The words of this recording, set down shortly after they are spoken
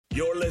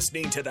You're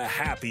listening to the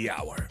Happy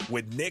Hour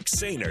with Nick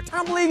Sainert I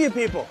don't believe you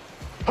people.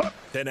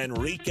 and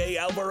Enrique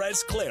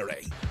Alvarez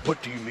Clary.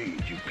 What do you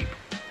mean, you people?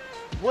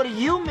 What do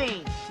you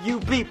mean, you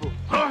people?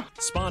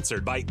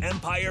 Sponsored by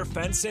Empire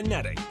Fence and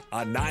Netting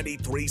on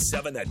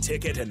 93.7 The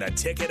Ticket and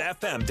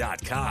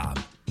theticketfm.com.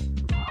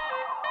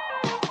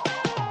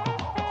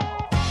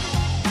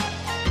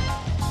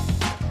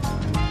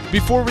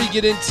 Before we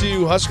get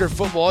into Husker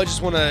football, I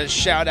just want to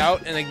shout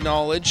out and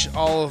acknowledge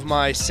all of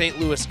my St.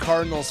 Louis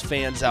Cardinals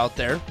fans out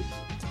there.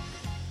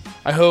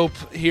 I hope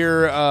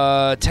here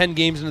 10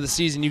 games into the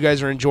season you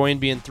guys are enjoying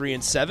being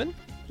 3-7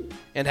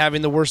 and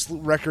having the worst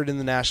record in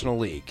the National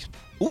League.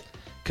 Ooh.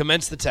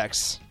 Commence the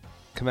text.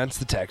 Go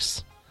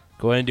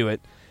ahead and do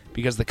it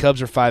because the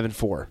Cubs are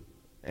 5-4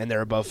 and they're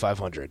above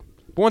 500.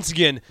 But once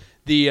again,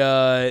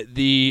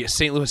 the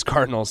St. Louis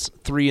Cardinals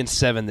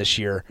 3-7 this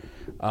year.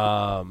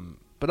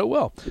 But oh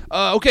well.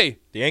 Okay.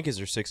 The Yankees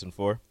are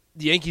 6-4.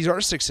 The Yankees are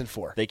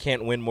 6-4. They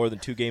can't win more than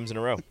 2 games in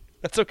a row.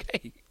 That's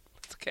okay.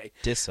 That's okay.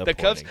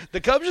 Disappointing.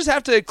 The Cubs just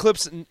have to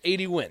eclipse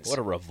 80 wins. What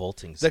a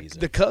revolting season.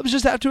 The Cubs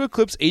just have to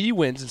eclipse 80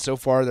 wins, and so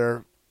far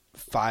they're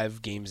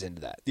 5 games into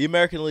that. The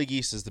American League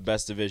East is the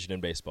best division in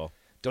baseball.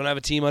 Don't have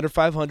a team under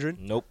 500.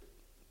 Nope.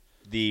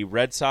 The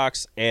Red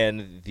Sox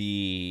and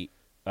the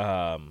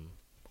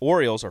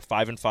Orioles are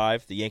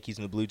 5-5. The Yankees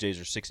and the Blue Jays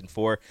are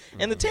 6-4,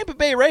 and the Tampa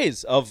Bay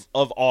Rays of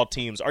all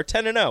teams are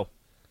 10-0.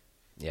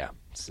 Yeah.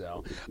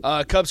 So,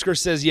 Cubsker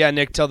says, "Yeah,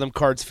 Nick, tell them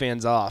Cards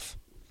fans off."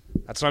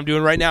 That's what I'm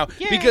doing right now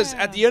because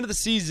at the end of the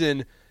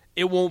season,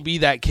 it won't be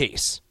that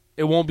case.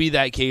 It won't be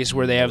that case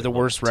where they have the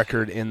worst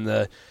record in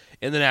the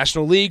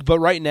National League. But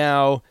right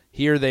now,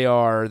 here they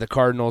are. The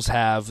Cardinals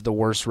have the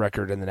worst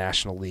record in the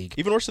National League,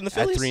 even worse than the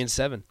Phillies. At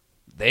 3-7.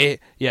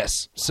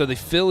 So the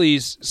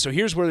Phillies. So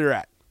here's where they're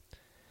at.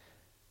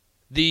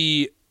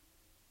 They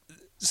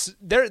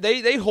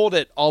hold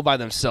it all by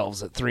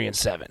themselves at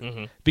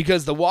 3-7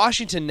 because the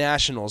Washington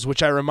Nationals,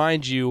 which I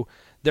remind you,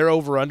 their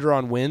over/under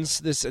on wins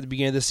at the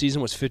beginning of this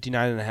season was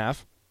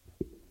 59.5.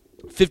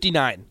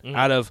 59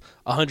 out of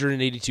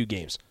 182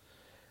 games.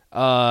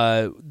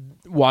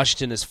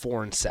 Washington is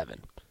 4-7.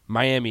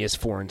 Miami is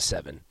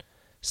 4-7.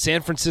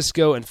 San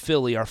Francisco and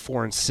Philly are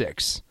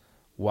 4-6,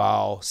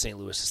 while St.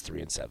 Louis is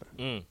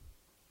 3-7.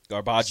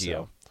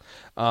 Garbaggio.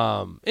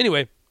 So,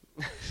 anyway.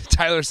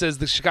 Tyler says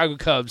the Chicago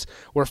Cubs,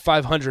 where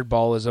 500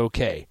 ball is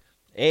okay.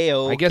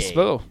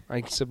 A-okay.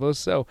 I suppose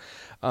so.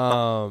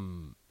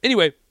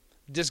 Anyway,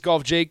 Disc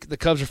Golf Jake, the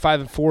Cubs are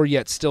 5-4,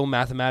 yet still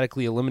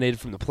mathematically eliminated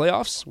from the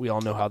playoffs. We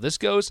all know how this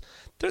goes.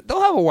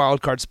 They'll have a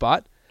wild card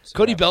spot.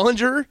 Cody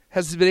Bellinger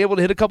has been able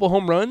to hit a couple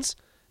home runs.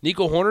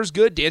 Nico Horner's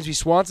good. Dansby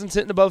Swanson's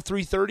hitting above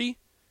 330.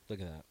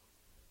 Look at that.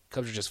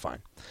 Cubs are just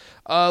fine.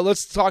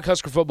 Let's talk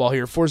Husker football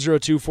here.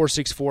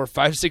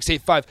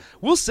 402-464-5685.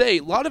 We'll say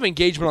a lot of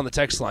engagement on the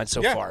text line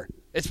so far.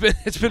 It's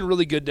been a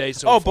really good day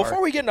so far.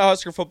 Before we get into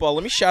Husker football,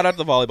 let me shout out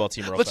the volleyball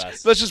team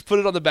fast. Let's just put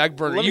it on the back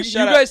burner. You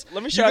guys are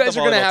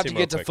going to have to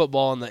get to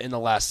football in the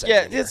last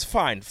segment. Yeah, it's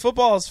fine.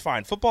 Football is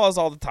fine. Football is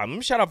all the time. Let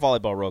me shout out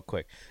volleyball real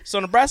quick. So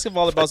Nebraska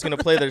volleyball is going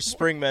to play their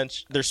spring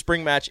match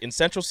in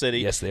Central City.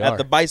 Yes, they at are.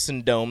 the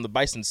Bison Dome, the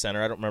Bison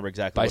Center. I don't remember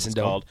exactly Bison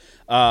what it's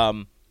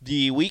called.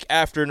 The week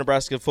after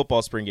Nebraska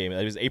football spring game.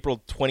 It was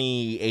April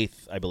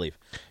 28th, I believe.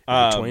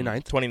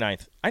 29th?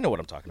 29th. I know what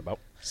I'm talking about.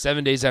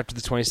 7 days after the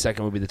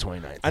 22nd will be the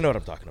 29th. I know what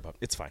I'm talking about.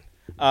 It's fine.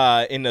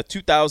 In the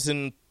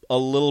 2,000, a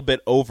little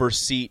bit over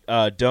seat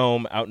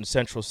dome out in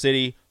Central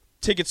City,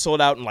 tickets sold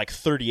out in like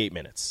 38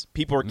 minutes.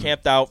 People were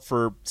camped out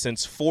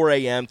since 4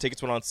 a.m.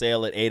 Tickets went on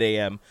sale at 8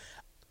 a.m.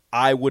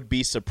 I would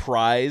be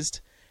surprised.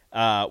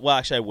 Well,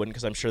 actually, I wouldn't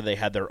because I'm sure they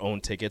had their own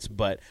tickets,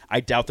 but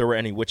I doubt there were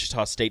any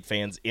Wichita State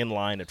fans in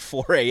line at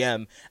 4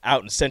 a.m.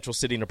 out in Central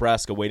City,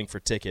 Nebraska, waiting for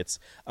tickets.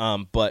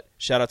 But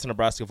shout out to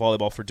Nebraska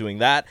Volleyball for doing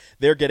that.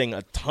 They're getting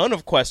a ton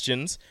of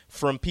questions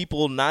from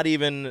people not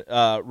even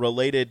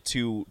related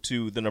to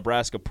the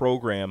Nebraska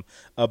program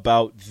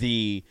about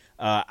the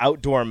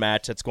outdoor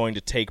match that's going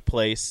to take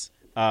place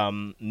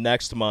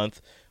next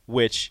month,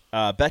 which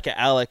Becca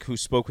Alec, who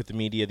spoke with the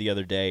media the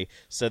other day,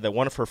 said that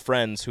one of her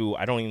friends, who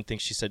I don't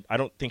think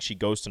she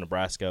goes to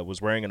Nebraska,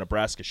 was wearing a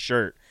Nebraska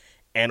shirt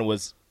and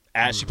was,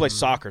 as she plays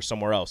soccer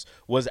somewhere else,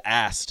 was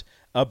asked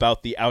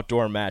about the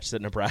outdoor match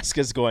that Nebraska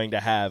is going to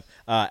have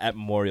at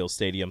Memorial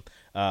Stadium.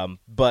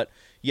 But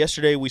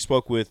yesterday we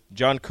spoke with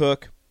John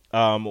Cook,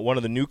 one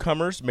of the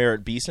newcomers,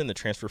 Merritt Beeson, the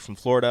transfer from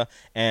Florida,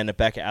 and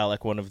Becca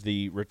Alec, one of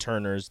the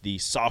returners, the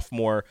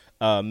sophomore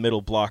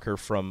middle blocker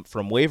from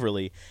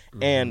Waverly.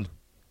 And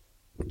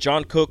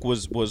John Cook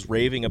was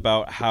raving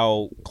about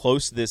how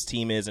close this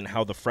team is and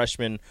how the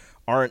freshmen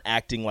aren't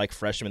acting like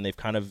freshmen. They've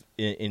kind of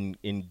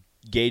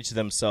engaged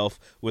themselves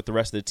with the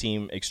rest of the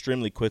team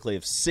extremely quickly. They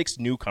have 6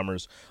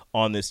 newcomers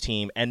on this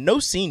team and no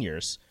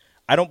seniors.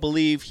 I don't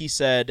believe he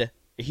said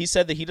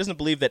that he doesn't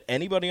believe that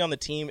anybody on the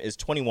team is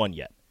 21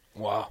 yet.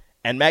 Wow.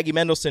 And Maggie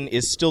Mendelson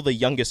is still the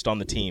youngest on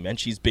the team, and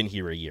she's been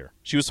here a year.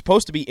 She was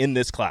supposed to be in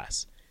this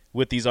class.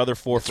 with these other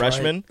four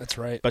freshmen. Right. That's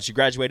right. But she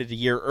graduated a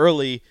year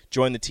early,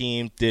 joined the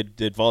team, did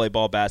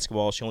volleyball,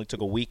 basketball. She only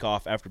took a week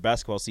off after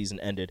basketball season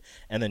ended,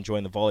 and then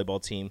joined the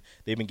volleyball team.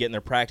 They've been getting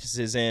their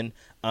practices in.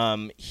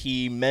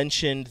 He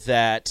mentioned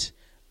that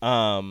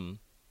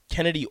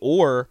Kennedy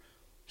Orr,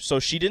 so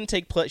she didn't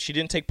take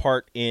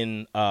part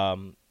in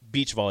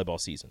beach volleyball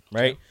season,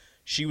 right? Okay.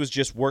 She was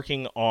just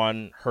working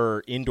on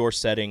her indoor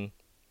setting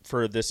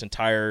for this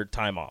entire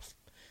time off.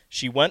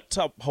 She went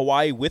to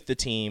Hawaii with the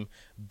team,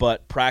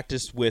 but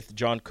practiced with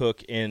John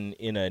Cook in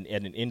an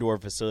indoor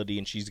facility,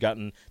 and she's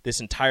gotten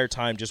this entire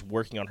time just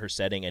working on her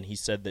setting, and he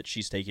said that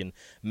she's taken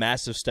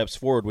massive steps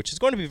forward, which is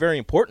going to be very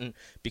important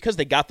because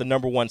they got the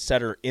number one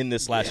setter in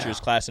this last year's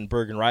class in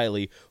Bergen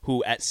Riley,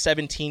 who at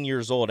 17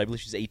 years old, I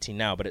believe she's 18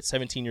 now, but at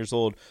 17 years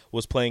old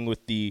was playing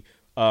with the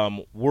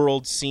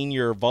World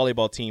Senior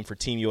Volleyball team for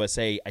Team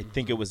USA. I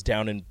think it was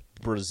down in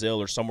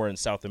Brazil or somewhere in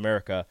South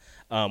America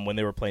when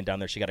they were playing down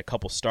there. She got a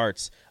couple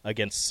starts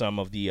against some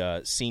of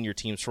the senior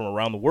teams from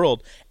around the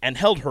world and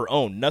held her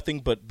own. Nothing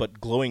but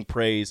glowing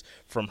praise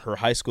from her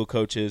high school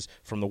coaches,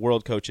 from the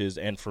world coaches,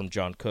 and from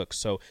John Cook.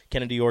 So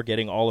Kennedy Orr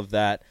getting all of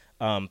that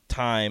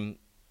time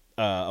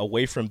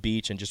away from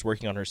beach and just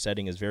working on her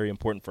setting is very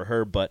important for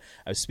her. But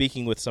I was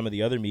speaking with some of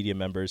the other media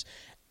members,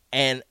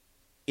 and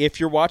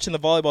if you're watching the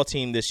volleyball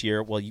team this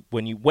year,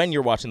 when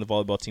you're watching the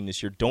volleyball team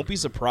this year, don't be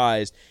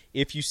surprised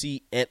if you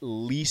see at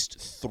least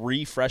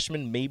 3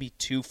 freshmen, maybe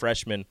 2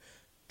 freshmen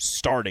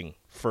starting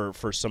for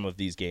some of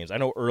these games. I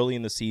know early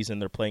in the season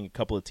they're playing a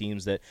couple of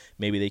teams that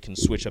maybe they can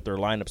switch up their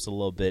lineups a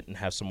little bit and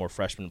have some more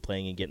freshmen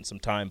playing and getting some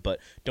time, but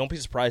don't be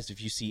surprised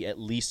if you see at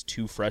least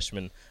 2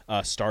 freshmen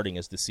starting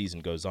as the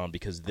season goes on,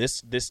 because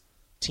this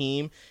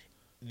team,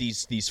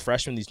 these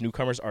freshmen, these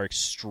newcomers are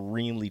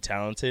extremely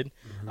talented,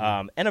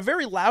 and a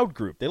very loud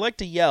group. They like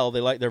to yell.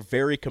 They're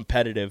very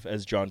competitive,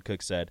 as John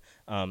Cook said.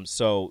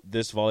 So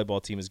this volleyball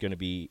team is going to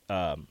be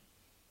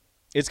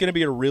it's going to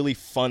be a really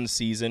fun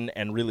season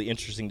and really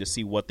interesting to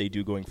see what they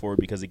do going forward.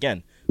 Because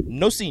again,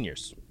 no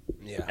seniors.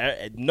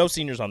 Yeah, no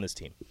seniors on this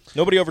team.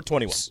 Nobody over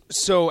 21.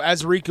 So,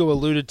 as Rico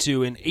alluded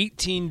to, in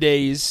 18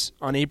 days,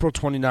 on April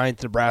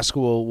 29th, Nebraska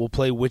will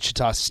play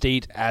Wichita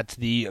State at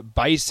the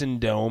Bison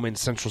Dome in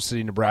Central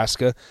City,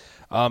 Nebraska.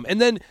 And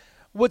then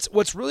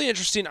what's really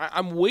interesting,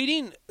 I'm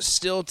waiting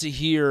still to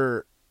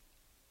hear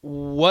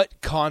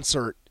what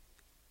concert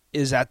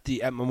is at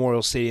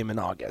Memorial Stadium in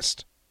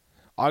August.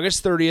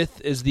 August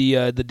 30th is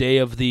the day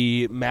of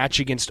the match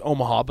against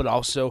Omaha, but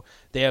also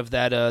they have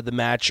that the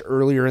match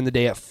earlier in the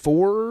day at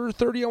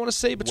 4:30. I want to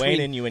say between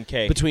Wayne and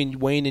UNK. Between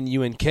Wayne and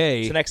UNK,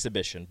 it's an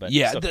exhibition, but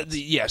yeah,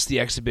 the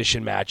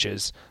exhibition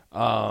matches.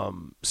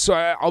 So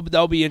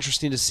that'll be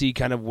interesting to see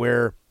kind of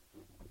where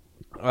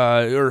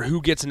or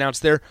who gets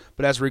announced there.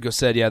 But as Rico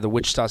said, yeah, the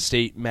Wichita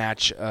State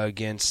match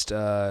against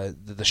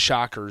the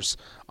Shockers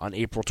on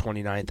April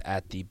 29th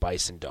at the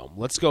Bison Dome.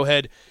 Let's go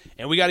ahead,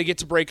 and we got to get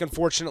to break,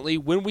 unfortunately.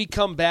 When we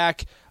come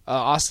back,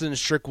 Austin and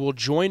Strick will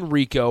join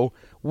Rico.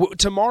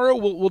 Tomorrow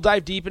we'll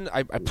dive deep in.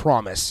 I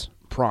promise.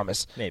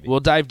 Maybe. We'll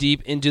dive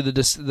deep into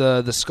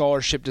the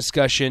scholarship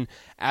discussion,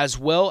 as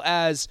well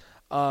as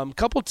a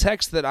couple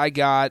texts that we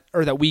got,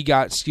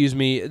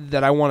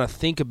 that I want to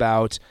think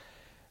about.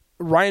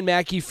 Ryan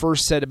Mackey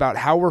first said about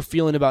how we're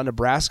feeling about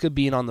Nebraska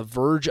being on the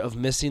verge of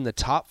missing the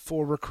top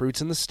 4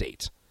 recruits in the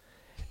state.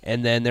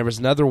 And then there was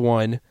another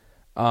one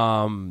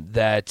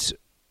that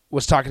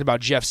was talking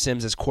about Jeff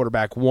Sims as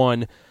quarterback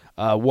 1.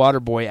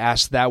 Waterboy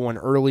asked that one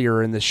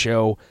earlier in the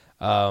show.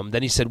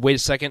 Then he said, wait a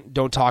second,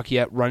 don't talk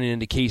yet, running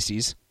into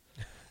Casey's.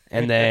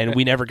 And then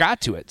we never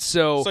got to it.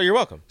 So you're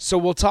welcome. So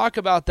we'll talk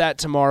about that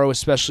tomorrow,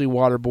 especially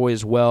Waterboy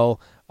as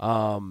well.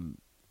 And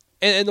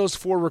those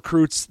 4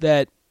 recruits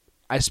that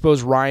I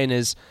suppose Ryan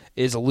is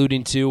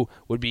alluding to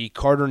would be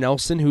Carter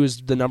Nelson, who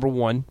is the number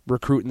 1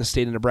 recruit in the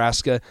state of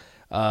Nebraska,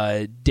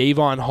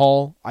 Davon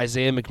Hall,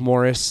 Isaiah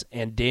McMorris,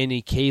 and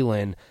Danny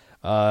Kalin.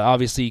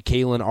 Obviously,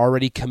 Kalin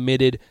already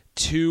committed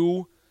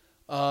to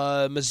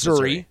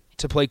Missouri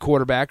to play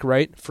quarterback,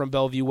 right, from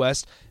Bellevue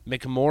West.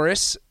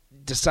 McMorris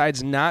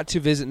decides not to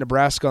visit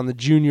Nebraska on the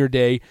junior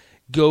day,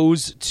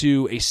 goes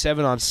to a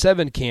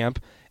 7-on-7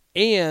 camp,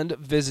 and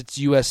visits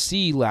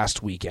USC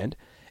last weekend.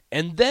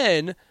 And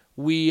then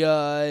we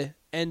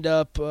end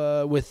up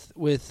with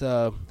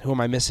who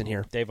am I missing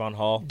here? Davon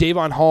Hall.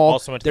 Davon Hall.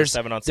 Also went to the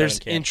 7-on-7 camp. There's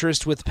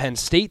interest with Penn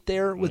State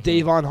there with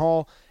Davon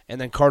Hall,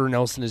 and then Carter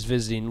Nelson is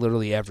visiting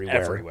literally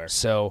everywhere.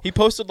 So he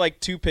posted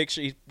like 2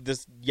 pictures.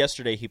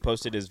 Yesterday he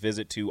posted his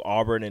visit to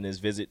Auburn and his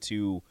visit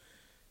to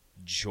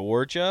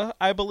Georgia,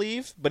 I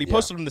believe. But he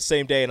posted them the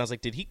same day, and I was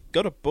like, did he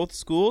go to both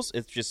schools?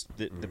 It's just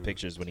the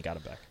pictures when he got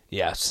them back.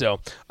 Yeah.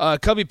 So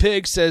Cubby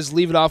Pig says,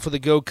 leave it off with a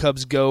go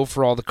Cubs go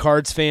for all the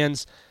Cards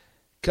fans.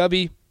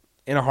 Cubby,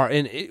 in a heart,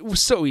 and it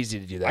was so easy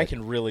to do that. I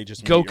can really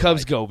just go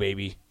Cubs, go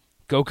baby,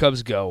 go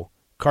Cubs, go.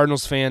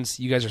 Cardinals fans,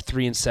 you guys are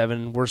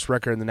 3-7, worst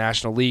record in the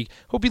National League.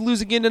 Hope you lose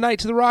again tonight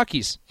to the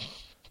Rockies.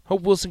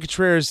 Hope Wilson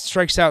Contreras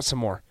strikes out some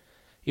more.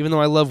 Even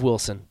though I love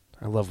Wilson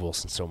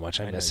so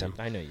much. I miss him.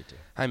 I know you do.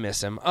 I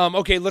miss him.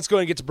 Okay, let's go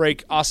ahead and get to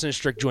break. Austin and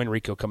Strick join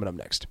Rico coming up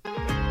next.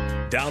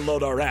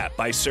 Download our app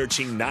by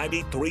searching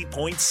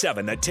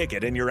 93.7 The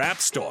Ticket in your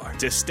app store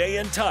to stay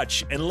in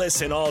touch and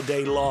listen all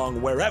day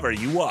long wherever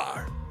you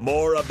are.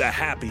 More of the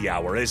Happy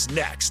Hour is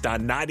next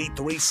on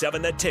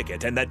 93.7 The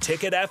Ticket and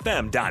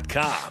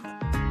theticketfm.com.